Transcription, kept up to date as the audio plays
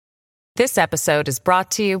This episode is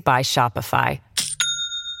brought to you by Shopify.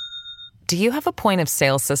 Do you have a point of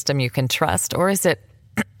sale system you can trust, or is it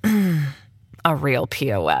a real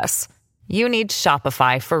POS? You need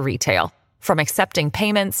Shopify for retail. From accepting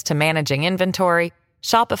payments to managing inventory,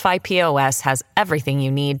 Shopify POS has everything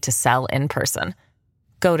you need to sell in person.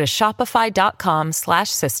 Go to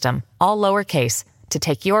shopify.com/system, all lowercase, to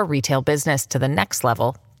take your retail business to the next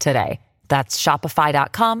level today. That's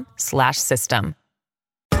shopify.com/system.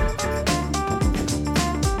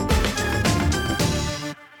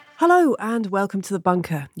 Hello and welcome to The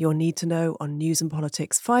Bunker, your need to know on news and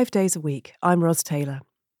politics 5 days a week. I'm Ros Taylor.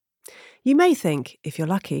 You may think, if you're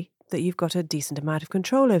lucky, that you've got a decent amount of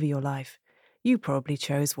control over your life. You probably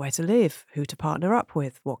chose where to live, who to partner up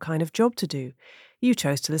with, what kind of job to do. You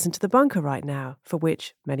chose to listen to The Bunker right now, for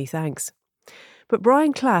which many thanks. But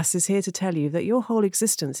Brian Klaas is here to tell you that your whole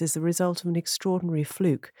existence is the result of an extraordinary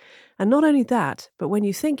fluke. And not only that, but when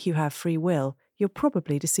you think you have free will, you're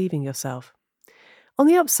probably deceiving yourself. On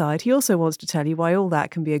the upside, he also wants to tell you why all that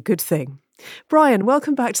can be a good thing. Brian,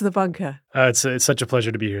 welcome back to The Bunker. It's such a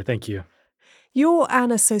pleasure to be here. Thank you. You're an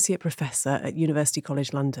associate professor at University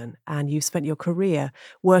College London, and you've spent your career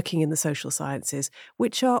working in the social sciences,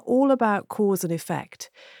 which are all about cause and effect.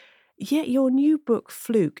 Yet your new book,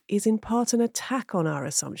 Fluke, is in part an attack on our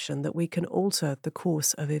assumption that we can alter the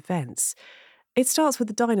course of events. It starts with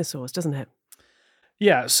the dinosaurs, doesn't it?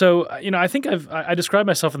 Yeah. So, I think I describe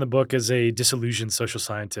myself in the book as a disillusioned social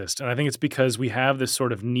scientist. And I think it's because we have this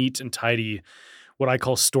sort of neat and tidy, what I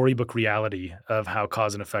call storybook reality of how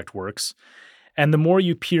cause and effect works. And the more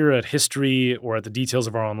you peer at history or at the details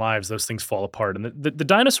of our own lives, those things fall apart. And the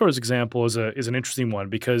dinosaurs example is an interesting one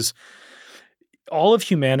because all of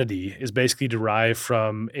humanity is basically derived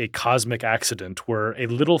from a cosmic accident where a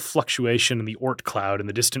little fluctuation in the Oort cloud in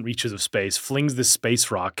the distant reaches of space flings this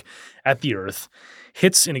space rock at the Earth,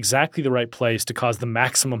 hits in exactly the right place to cause the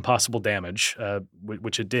maximum possible damage,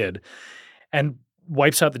 which it did, and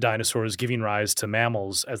wipes out the dinosaurs, giving rise to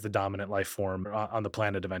mammals as the dominant life form on the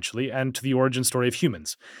planet eventually, and to the origin story of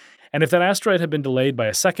humans. And if that asteroid had been delayed by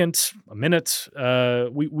a second, a minute,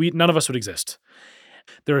 we none of us would exist.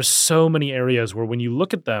 There are so many areas where when you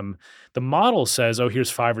look at them, the model says, oh, here's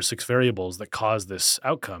 5 or 6 variables that cause this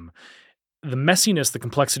outcome. The messiness, the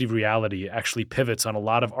complexity of reality actually pivots on a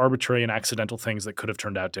lot of arbitrary and accidental things that could have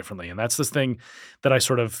turned out differently. And that's this thing that I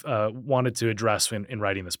sort of wanted to address in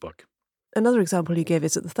writing this book. Another example you give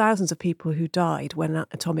is that the thousands of people who died when that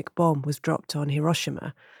atomic bomb was dropped on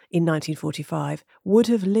Hiroshima in 1945 would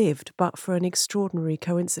have lived but for an extraordinary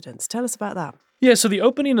coincidence. Tell us about that. Yeah, so the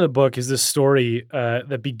opening of the book is this story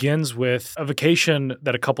that begins with a vacation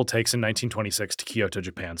that a couple takes in 1926 to Kyoto,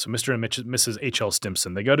 Japan. So Mr. and Mrs. H.L.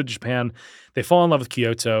 Stimpson, they go to Japan, they fall in love with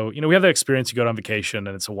Kyoto. We have that experience, you go on vacation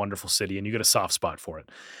and it's a wonderful city and you get a soft spot for it.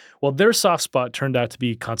 Well, their soft spot turned out to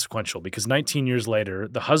be consequential because 19 years later,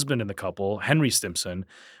 the husband in the couple, Henry Stimpson,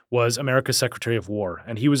 was America's Secretary of War,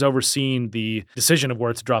 and he was overseeing the decision of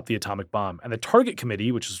where to drop the atomic bomb. And the Target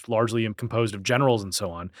Committee, which is largely composed of generals and so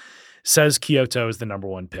on, says Kyoto is the number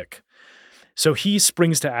one pick. So he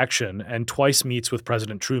springs to action and twice meets with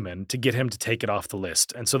President Truman to get him to take it off the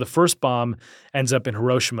list. And so the first bomb ends up in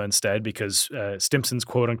Hiroshima instead because Stimpson's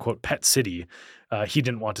quote-unquote pet city, he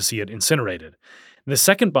didn't want to see it incinerated. The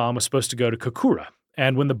second bomb was supposed to go to Kokura.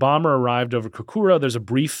 And when the bomber arrived over Kokura, there's a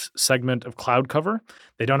brief segment of cloud cover.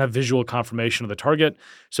 They don't have visual confirmation of the target,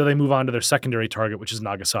 so they move on to their secondary target, which is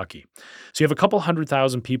Nagasaki. So you have a couple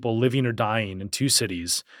 100,000 people living or dying in 2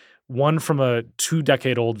 cities, one from a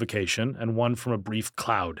 2-decade-old vacation and one from a brief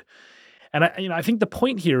cloud. And I think the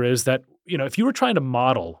point here is that, if you were trying to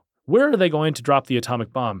model where are they going to drop the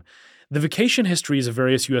atomic bomb, the vacation histories of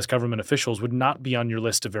various U.S. government officials would not be on your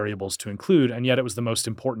list of variables to include, and yet it was the most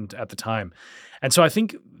important at the time. And so I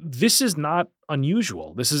think this is not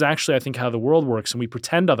unusual. This is actually, I think, how the world works, and we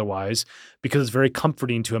pretend otherwise because it's very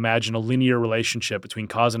comforting to imagine a linear relationship between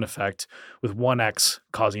cause and effect with one X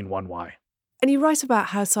causing one Y. And you write about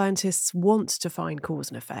how scientists want to find cause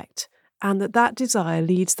and effect, and that desire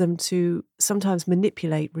leads them to sometimes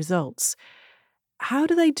manipulate results. How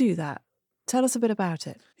do they do that? Tell us a bit about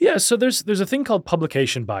it. Yeah, so there's a thing called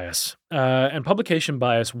publication bias, and publication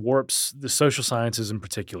bias warps the social sciences in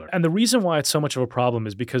particular. And the reason why it's so much of a problem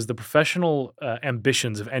is because the professional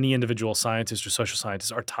ambitions of any individual scientist or social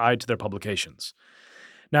scientist are tied to their publications.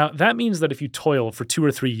 Now, that means that if you toil for 2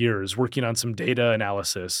 or 3 years working on some data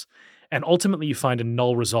analysis, and ultimately you find a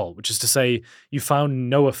null result, which is to say you found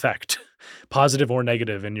no effect, positive or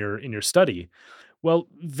negative, in your study, well,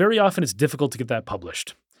 very often it's difficult to get that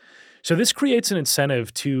published. So this creates an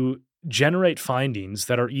incentive to generate findings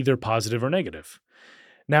that are either positive or negative.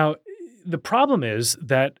 Now, the problem is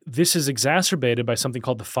that this is exacerbated by something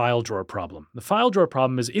called the file drawer problem. The file drawer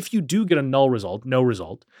problem is if you do get a null result, no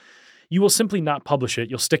result, you will simply not publish it.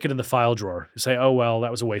 You'll stick it in the file drawer. You say, oh, well,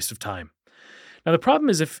 that was a waste of time. Now, the problem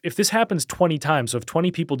is if this happens 20 times, so if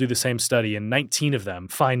 20 people do the same study and 19 of them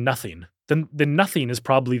find nothing, then nothing is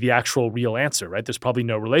probably the actual real answer, right? There's probably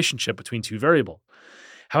no relationship between two variables.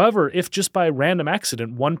 However, if just by random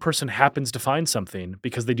accident, one person happens to find something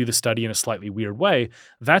because they do the study in a slightly weird way,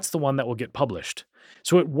 that's the one that will get published.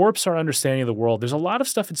 So it warps our understanding of the world. There's a lot of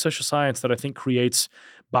stuff in social science that I think creates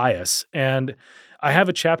bias. And I have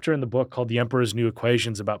a chapter in the book called The Emperor's New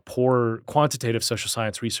Equations about poor quantitative social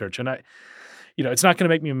science research. And it's not going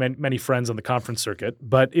to make me many friends on the conference circuit,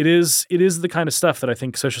 but it is the kind of stuff that I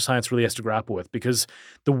think social science really has to grapple with, because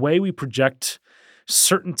the way we project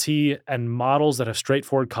certainty and models that have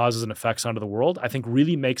straightforward causes and effects onto the world, I think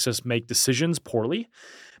really makes us make decisions poorly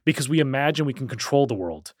because we imagine we can control the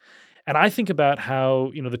world. And I think about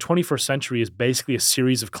how, the 21st century is basically a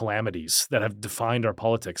series of calamities that have defined our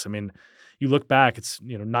politics. I mean, you look back, it's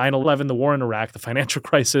 9/11, the war in Iraq, the financial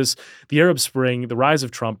crisis, the Arab Spring, the rise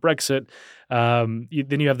of Trump, Brexit. Then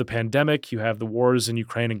you have the pandemic, you have the wars in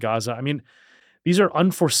Ukraine and Gaza. I mean, these are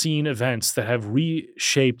unforeseen events that have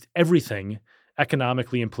reshaped everything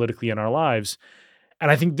economically and politically in our lives. And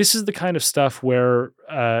I think this is the kind of stuff where,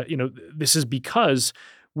 this is because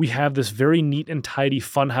we have this very neat and tidy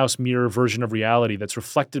funhouse mirror version of reality that's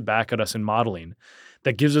reflected back at us in modeling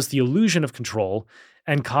that gives us the illusion of control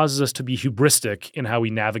and causes us to be hubristic in how we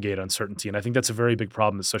navigate uncertainty. And I think that's a very big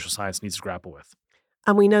problem that social science needs to grapple with.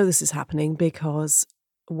 And we know this is happening because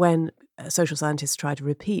when social scientists try to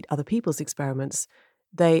repeat other people's experiments,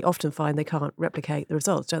 they often find they can't replicate the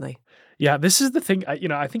results, don't they? Yeah, this is the thing.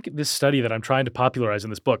 I think this study that I'm trying to popularize in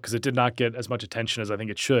this book, because it did not get as much attention as I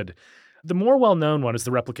think it should, the more well-known one is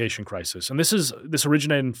the replication crisis. And this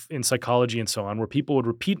originated in psychology and so on, where people would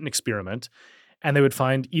repeat an experiment and they would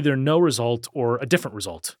find either no result or a different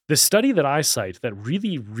result. The study that I cite that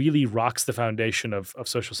really, really rocks the foundation of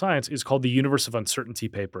social science is called the Universe of Uncertainty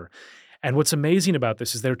paper. And what's amazing about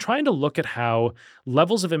this is they're trying to look at how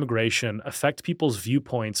levels of immigration affect people's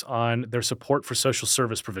viewpoints on their support for social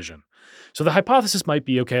service provision. So the hypothesis might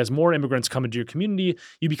be, okay, as more immigrants come into your community,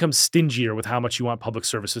 you become stingier with how much you want public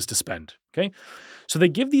services to spend, okay? So they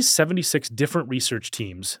give these 76 different research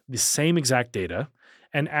teams the same exact data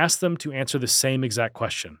and ask them to answer the same exact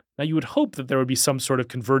question. Now, you would hope that there would be some sort of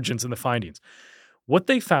convergence in the findings. What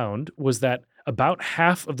they found was that about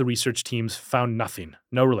half of the research teams found nothing,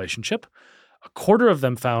 no relationship. A quarter of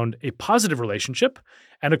them found a positive relationship,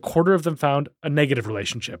 and a quarter of them found a negative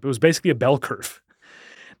relationship. It was basically a bell curve.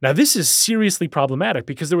 Now, this is seriously problematic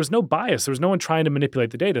because there was no bias. There was no one trying to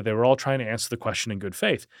manipulate the data. They were all trying to answer the question in good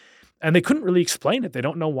faith. And they couldn't really explain it. They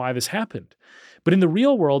don't know why this happened. But in the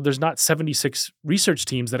real world, there's not 76 research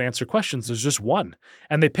teams that answer questions. There's just one,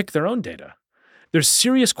 and they pick their own data. There's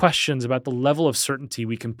serious questions about the level of certainty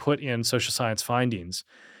we can put in social science findings.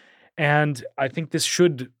 And I think this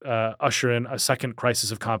should usher in a second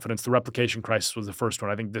crisis of confidence. The replication crisis was the first one.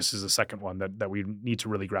 I think this is a second one that we need to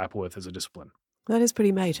really grapple with as a discipline. That is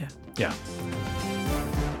pretty major. Yeah.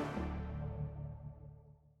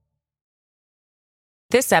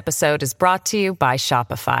 This episode is brought to you by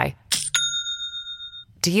Shopify.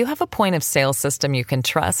 Do you have a point of sale system you can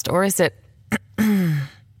trust, or is it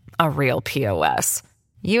a real POS?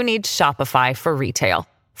 You need Shopify for retail.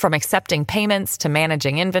 From accepting payments to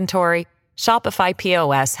managing inventory, Shopify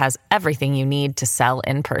POS has everything you need to sell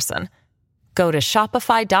in person. Go to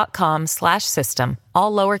shopify.com/system,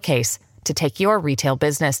 all lowercase, to take your retail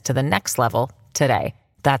business to the next level today.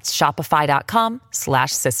 That's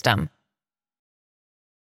shopify.com/system.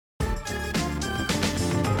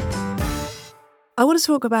 I want to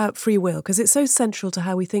talk about free will because it's so central to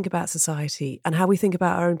how we think about society and how we think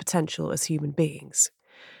about our own potential as human beings.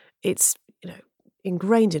 It's,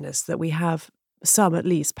 ingrained in us that we have some, at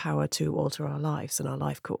least, power to alter our lives and our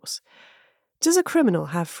life course. Does a criminal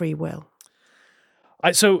have free will?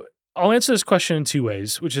 So I'll answer this question in two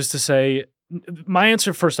ways, which is to say, my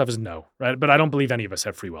answer first off is no, right? But I don't believe any of us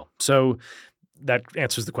have free will. So that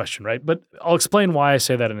answers the question, right? But I'll explain why I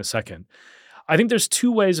say that in a second. I think there's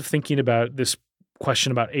two ways of thinking about this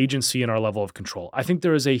question about agency and our level of control. I think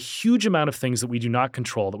there is a huge amount of things that we do not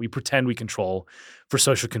control, that we pretend we control for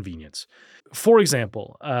social convenience. For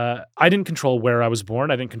example, I didn't control where I was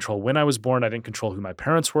born. I didn't control when I was born. I didn't control who my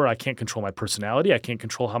parents were. I can't control my personality. I can't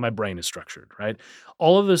control how my brain is structured, right?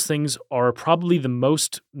 All of those things are probably the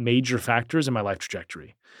most major factors in my life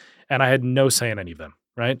trajectory. And I had no say in any of them,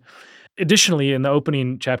 right? Additionally, in the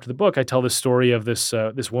opening chapter of the book, I tell this story of this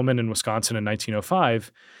woman in Wisconsin in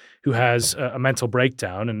 1905 who has a mental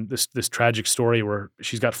breakdown, and this tragic story where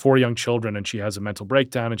she's got 4 young children and she has a mental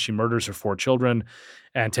breakdown and she murders her 4 children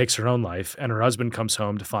and takes her own life, and her husband comes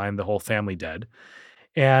home to find the whole family dead.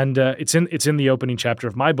 And it's in the opening chapter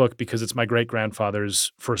of my book because it's my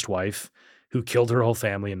great-grandfather's first wife who killed her whole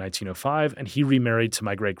family in 1905, and he remarried to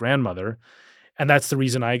my great-grandmother, and that's the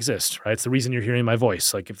reason I exist, right? It's the reason you're hearing my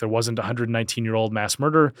voice. Like, if there wasn't a 119-year-old mass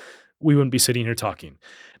murder, we wouldn't be sitting here talking.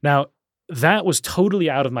 Now, that was totally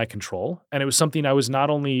out of my control, and it was something I was not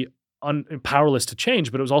only powerless to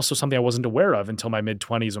change, but it was also something I wasn't aware of until my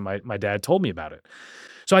mid-20s when my dad told me about it.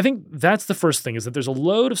 So I think that's the first thing, is that there's a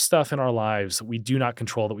load of stuff in our lives that we do not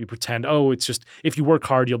control, that we pretend, oh, it's just if you work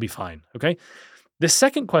hard, you'll be fine, okay? The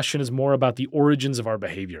second question is more about the origins of our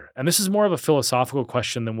behavior. And this is more of a philosophical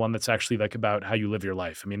question than one that's actually like about how you live your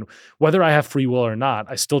life. I mean, whether I have free will or not,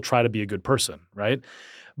 I still try to be a good person, right?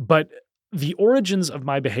 But the origins of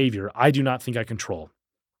my behavior, I do not think I control.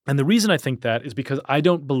 And the reason I think that is because I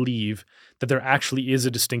don't believe that there actually is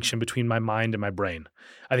a distinction between my mind and my brain.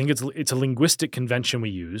 I think it's a linguistic convention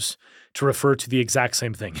we use to refer to the exact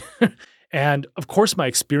same thing. And of course, my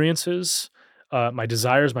experiences, my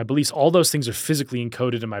desires, my beliefs, all those things are physically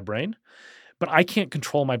encoded in my brain, but I can't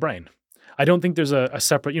control my brain. I don't think there's a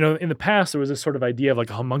separate, in the past, there was this sort of idea of like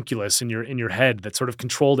a homunculus in your head that sort of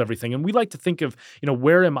controlled everything. And we like to think of,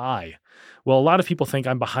 where am I? Well, a lot of people think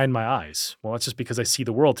I'm behind my eyes. Well, that's just because I see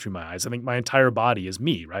the world through my eyes. I think my entire body is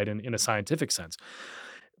me, right? In a scientific sense.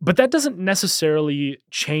 But that doesn't necessarily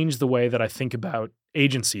change the way that I think about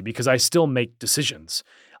agency, because I still make decisions.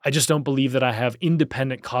 I just don't believe that I have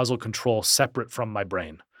independent causal control separate from my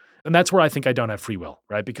brain. And that's where I think I don't have free will,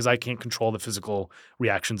 right? Because I can't control the physical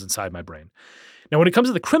reactions inside my brain. Now, when it comes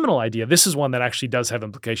to the criminal idea, this is one that actually does have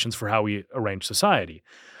implications for how we arrange society.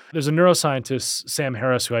 There's a neuroscientist, Sam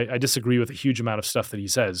Harris, who I disagree with a huge amount of stuff that he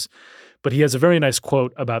says, but he has a very nice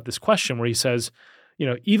quote about this question where he says,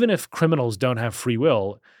 even if criminals don't have free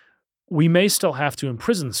will, we may still have to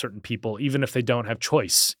imprison certain people, even if they don't have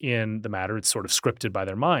choice in the matter. It's sort of scripted by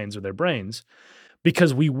their minds or their brains,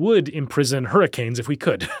 because we would imprison hurricanes if we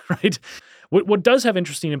could, right? What does have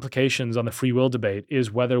interesting implications on the free will debate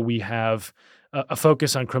is whether we have a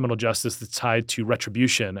focus on criminal justice that's tied to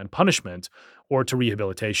retribution and punishment or to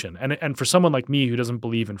rehabilitation. And for someone like me who doesn't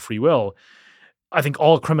believe in free will, I think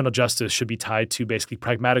all criminal justice should be tied to basically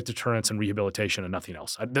pragmatic deterrence and rehabilitation and nothing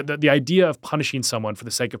else. The idea of punishing someone for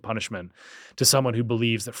the sake of punishment to someone who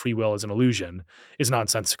believes that free will is an illusion is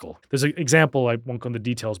nonsensical. There's an example, I won't go into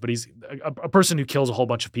details, but he's a person who kills a whole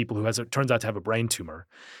bunch of people who turns out to have a brain tumor.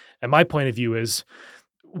 And my point of view is,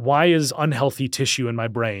 why is unhealthy tissue in my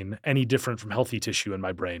brain any different from healthy tissue in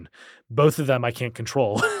my brain? Both of them I can't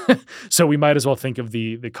control. So we might as well think of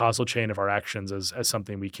the causal chain of our actions as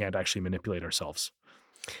something we can't actually manipulate ourselves.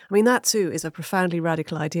 I mean, that too is a profoundly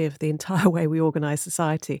radical idea for the entire way we organise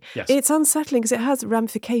society. Yes. It's unsettling because it has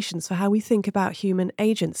ramifications for how we think about human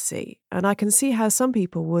agency. And I can see how some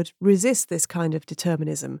people would resist this kind of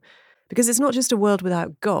determinism, because it's not just a world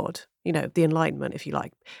without God, the Enlightenment, if you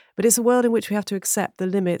like, but it's a world in which we have to accept the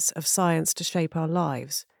limits of science to shape our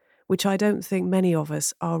lives, which I don't think many of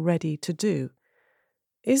us are ready to do.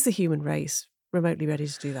 Is the human race remotely ready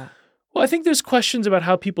to do that? Well, I think there's questions about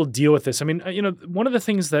how people deal with this. I mean, one of the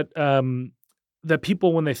things that that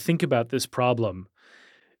people, when they think about this problem,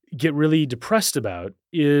 get really depressed about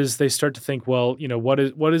is they start to think, well, what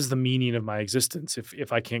is the meaning of my existence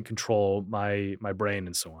if I can't control my brain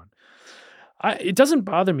and so on. It doesn't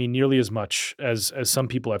bother me nearly as much as some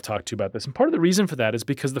people I've talked to about this. And part of the reason for that is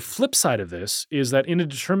because the flip side of this is that in a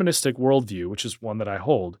deterministic worldview, which is one that I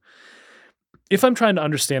hold, if I'm trying to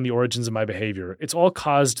understand the origins of my behavior, it's all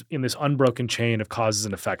caused in this unbroken chain of causes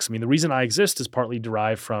and effects. I mean, the reason I exist is partly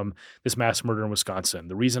derived from this mass murder in Wisconsin.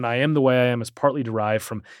 The reason I am the way I am is partly derived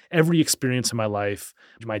from every experience in my life,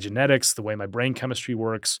 my genetics, the way my brain chemistry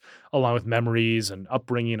works, along with memories and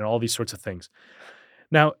upbringing and all these sorts of things.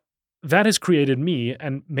 Now, that has created me,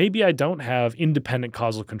 and maybe I don't have independent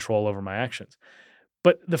causal control over my actions.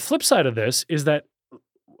 But the flip side of this is that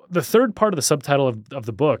the third part of the subtitle of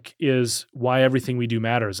the book is why everything we do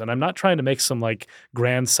matters. And I'm not trying to make some like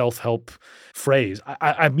grand self-help phrase.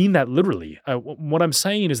 I mean that literally. What I'm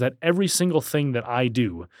saying is that every single thing that I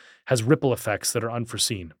do has ripple effects that are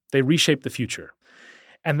unforeseen. They reshape the future.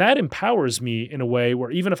 And that empowers me in a way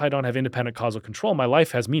where even if I don't have independent causal control, my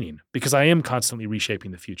life has meaning because I am constantly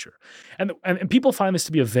reshaping the future. And people find this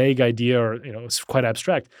to be a vague idea or, it's quite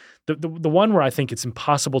abstract. The one where I think it's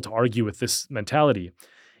impossible to argue with this mentality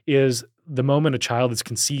is the moment a child is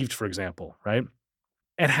conceived, for example, right?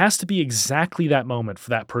 It has to be exactly that moment for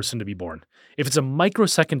that person to be born. If it's a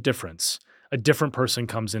microsecond difference, a different person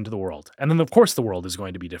comes into the world. And then, of course, the world is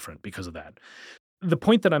going to be different because of that. The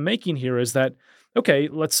point that I'm making here is that, okay,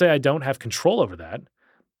 let's say I don't have control over that.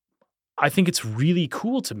 I think it's really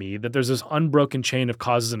cool to me that there's this unbroken chain of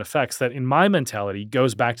causes and effects that in my mentality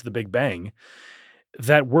goes back to the Big Bang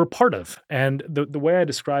that we're part of. And the way I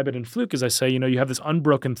describe it in Fluke is I say, you have this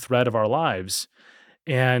unbroken thread of our lives.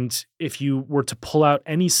 And if you were to pull out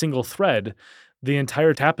any single thread, the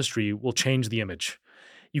entire tapestry will change the image.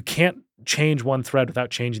 You can't change one thread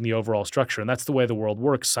without changing the overall structure. And that's the way the world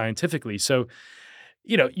works scientifically. So,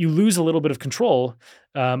 you lose a little bit of control.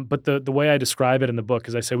 But the way I describe it in the book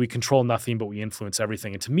is I say we control nothing, but we influence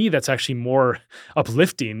everything. And to me, that's actually more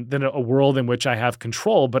uplifting than a world in which I have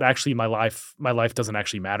control, but actually my life doesn't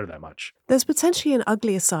actually matter that much. There's potentially an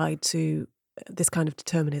uglier side to this kind of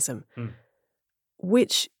determinism,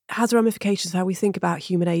 which has ramifications for how we think about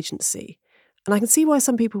human agency. And I can see why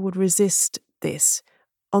some people would resist this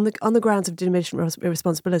on the grounds of diminished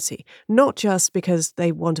irresponsibility, not just because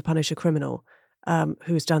they want to punish a criminal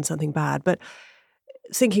who's done something bad, but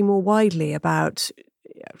thinking more widely about,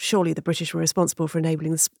 surely the British were responsible for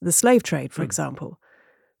enabling the slave trade, for example.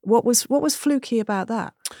 What was fluky about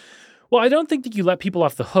that? Well, I don't think that you let people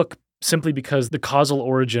off the hook simply because the causal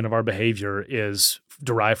origin of our behavior is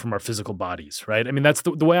derived from our physical bodies, right? I mean, that's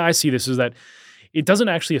the way I see this is that it doesn't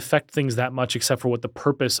actually affect things that much except for what the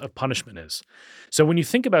purpose of punishment is. So when you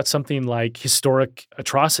think about something like historic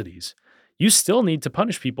atrocities, you still need to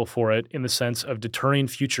punish people for it in the sense of deterring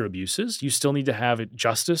future abuses. You still need to have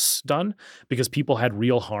justice done because people had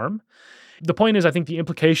real harm. The point is, I think the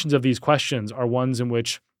implications of these questions are ones in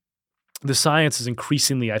which the science is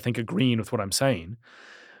increasingly, I think, agreeing with what I'm saying.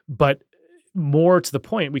 But more to the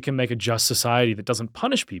point, we can make a just society that doesn't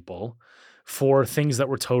punish people for things that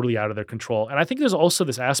were totally out of their control. And I think there's also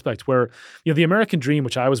this aspect where, the American dream,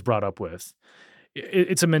 which I was brought up with,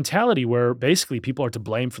 it's a mentality where basically people are to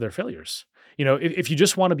blame for their failures. If you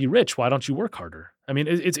just want to be rich, why don't you work harder? I mean,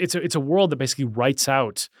 it's a world that basically writes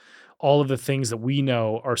out all of the things that we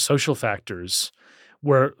know are social factors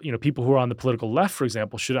where, people who are on the political left, for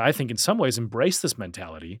example, should, I think, in some ways embrace this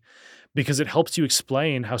mentality because it helps you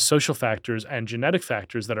explain how social factors and genetic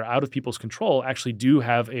factors that are out of people's control actually do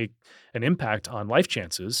have an impact on life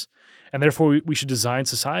chances. And therefore, we should design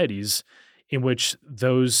societies in which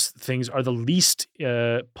those things are the least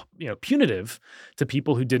punitive to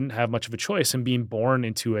people who didn't have much of a choice and being born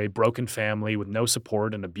into a broken family with no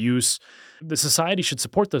support and abuse. The society should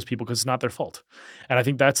support those people because it's not their fault. And I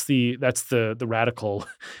think that's the radical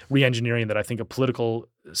re-engineering that I think a political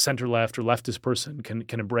center-left or leftist person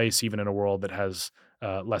can embrace even in a world that has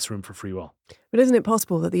less room for free will. But isn't it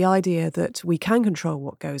possible that the idea that we can control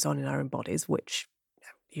what goes on in our own bodies, which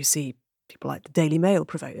you see people like the Daily Mail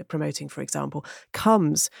promoting, for example,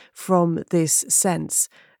 comes from this sense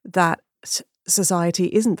that society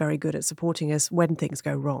isn't very good at supporting us when things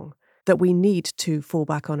go wrong, that we need to fall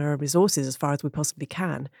back on our resources as far as we possibly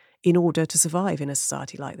can in order to survive in a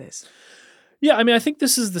society like this? Yeah, I mean, I think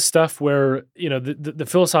this is the stuff where, the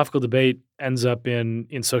philosophical debate ends up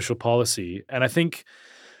in social policy. And I think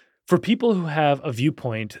for people who have a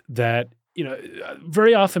viewpoint that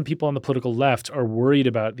very often people on the political left are worried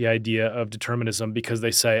about the idea of determinism because they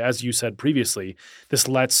say, as you said previously, this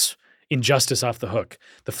lets injustice off the hook.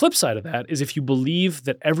 The flip side of that is if you believe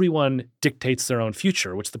that everyone dictates their own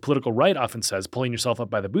future, which the political right often says, pulling yourself up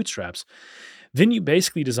by the bootstraps, then you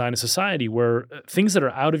basically design a society where things that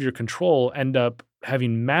are out of your control end up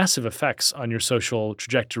having massive effects on your social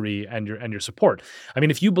trajectory and your support. I mean,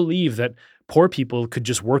 if you believe that poor people could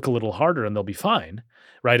just work a little harder and they'll be fine,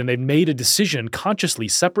 right? And they've made a decision consciously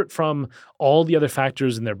separate from all the other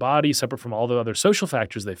factors in their body, separate from all the other social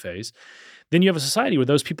factors they face, then you have a society where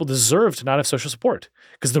those people deserve to not have social support.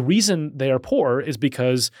 Because the reason they are poor is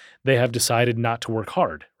because they have decided not to work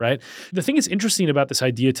hard, right? The thing that's interesting about this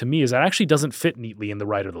idea to me is that it actually doesn't fit neatly in the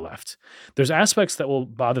right or the left. There's aspects that will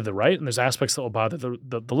bother the right and there's aspects that will bother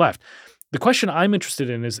the left. The question I'm interested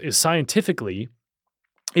in is scientifically,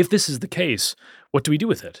 if this is the case, what do we do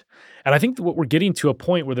with it? And I think that what we're getting to a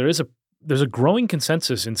point where there's a growing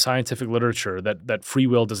consensus in scientific literature that free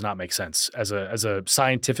will does not make sense as a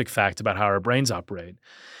scientific fact about how our brains operate.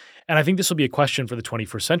 And I think this will be a question for the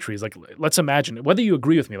 21st century. Is like, let's imagine, whether you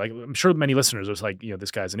agree with me, like I'm sure many listeners are like,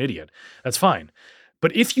 this guy's an idiot. That's fine.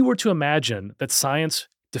 But if you were to imagine that science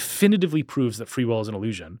definitively proves that free will is an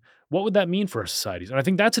illusion, what would that mean for our societies? And I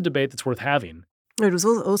think that's a debate that's worth having. It would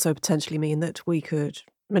also potentially mean that we could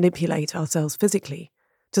manipulate ourselves physically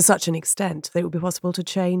to such an extent that it would be possible to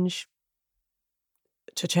change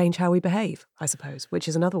to change how we behave, I suppose, which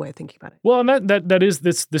is another way of thinking about it. Well, and that is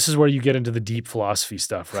this is where you get into the deep philosophy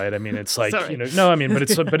stuff, right? I mean, it's like, Sorry.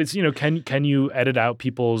 but it's can you edit out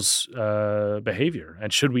people's behavior,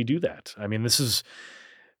 and should we do that? I mean, this is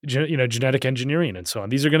genetic engineering and so on.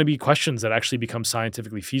 These are going to be questions that actually become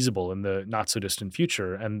scientifically feasible in the not so distant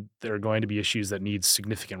future, and there are going to be issues that need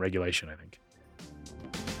significant regulation, I think.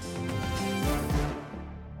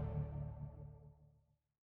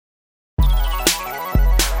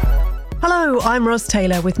 Hello, I'm Ros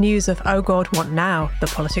Taylor with news of Oh God, What Now, the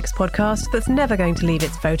politics podcast that's never going to leave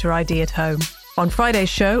its voter ID at home. On Friday's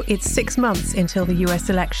show, it's 6 months until the US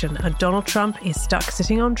election and Donald Trump is stuck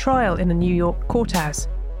sitting on trial in a New York courthouse.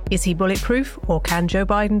 Is he bulletproof, or can Joe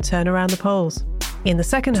Biden turn around the polls? In the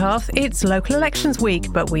second half, it's local elections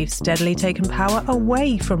week, but we've steadily taken power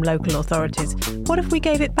away from local authorities. What if we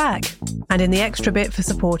gave it back? And in the extra bit for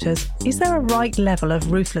supporters, is there a right level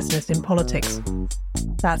of ruthlessness in politics?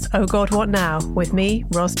 That's Oh God, What Now? With me,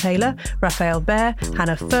 Ros Taylor, Raphael Behr,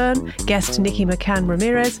 Hannah Fern, guest Nikki McCann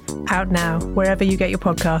Ramirez. Out now, wherever you get your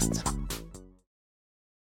podcasts.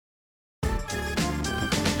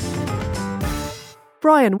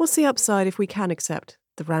 Brian, what's the upside if we can accept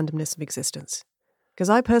the randomness of existence? Because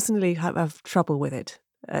I personally have trouble with it.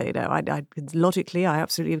 Logically, I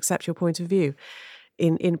absolutely accept your point of view.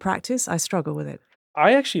 In practice, I struggle with it.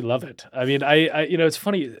 I actually love it. I mean, it's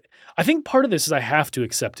funny. I think part of this is I have to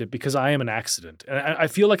accept it because I am an accident. And I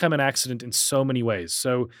feel like I'm an accident in so many ways.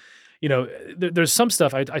 So, there's some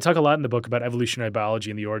stuff, I talk a lot in the book about evolutionary biology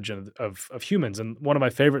and the origin of humans. And one of my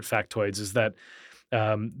favorite factoids is that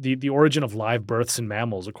the origin of live births in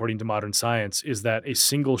mammals, according to modern science, is that a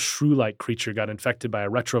single shrew-like creature got infected by a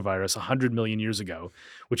retrovirus 100 million years ago,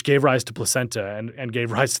 which gave rise to placenta and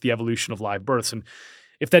gave rise to the evolution of live births. And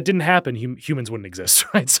if that didn't happen, humans wouldn't exist,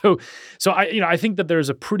 right? So I think that there's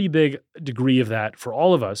a pretty big degree of that for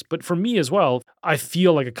all of us, but for me as well, I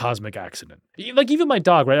feel like a cosmic accident. Like even my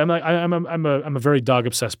dog, right? I'm a very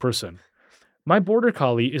dog-obsessed person. My border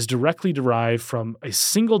collie is directly derived from a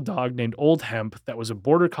single dog named Old Hemp that was a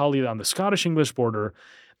border collie on the Scottish-English border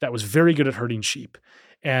that was very good at herding sheep.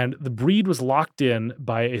 And the breed was locked in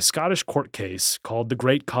by a Scottish court case called the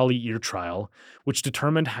Great Collie Ear Trial, which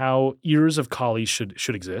determined how ears of collies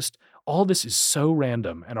should exist. All this is so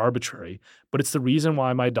random and arbitrary, but it's the reason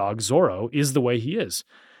why my dog Zorro is the way he is.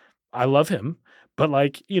 I love him, but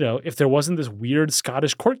if there wasn't this weird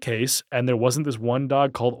Scottish court case and there wasn't this one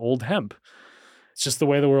dog called Old Hemp, it's just the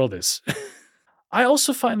way the world is. I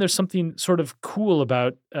also find there's something sort of cool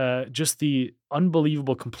about just the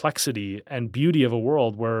unbelievable complexity and beauty of a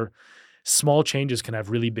world where small changes can have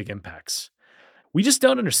really big impacts. We just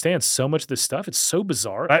don't understand so much of this stuff. It's so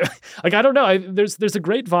bizarre. I don't know. There's a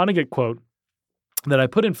great Vonnegut quote that I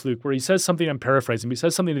put in Fluke where he says something, I'm paraphrasing, but he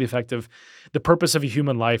says something to the effect of, the purpose of a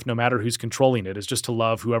human life, no matter who's controlling it, is just to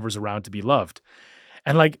love whoever's around to be loved.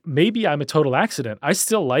 And maybe I'm a total accident. I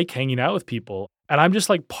still like hanging out with people. And I'm just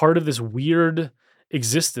part of this weird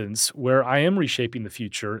existence where I am reshaping the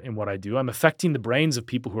future in what I do. I'm affecting the brains of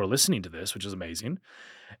people who are listening to this, which is amazing.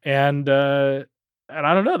 And I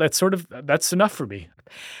don't know, that's enough for me.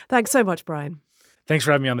 Thanks so much, Brian. Thanks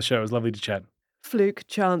for having me on the show. It was lovely to chat. Fluke,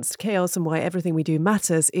 Chance, Chaos and Why Everything We Do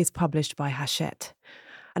Matters is published by Hachette.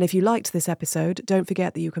 And if you liked this episode, don't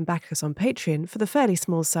forget that you can back us on Patreon for the fairly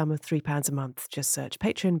small sum of £3 a month. Just search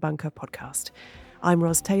Patreon Bunker Podcast. I'm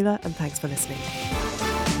Ros Taylor, and thanks for listening.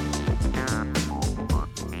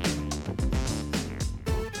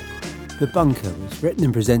 The Bunker was written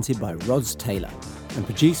and presented by Ros Taylor and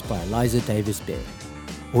produced by Eliza Davis-Beer.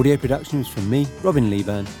 Audio production was from me, Robin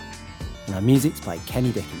Leeburn, and our music's by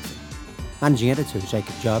Kenny Dickinson. Managing editor is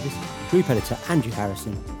Jacob Jarvis, group editor Andrew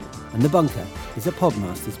Harrison, and The Bunker is a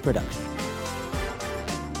Podmasters production.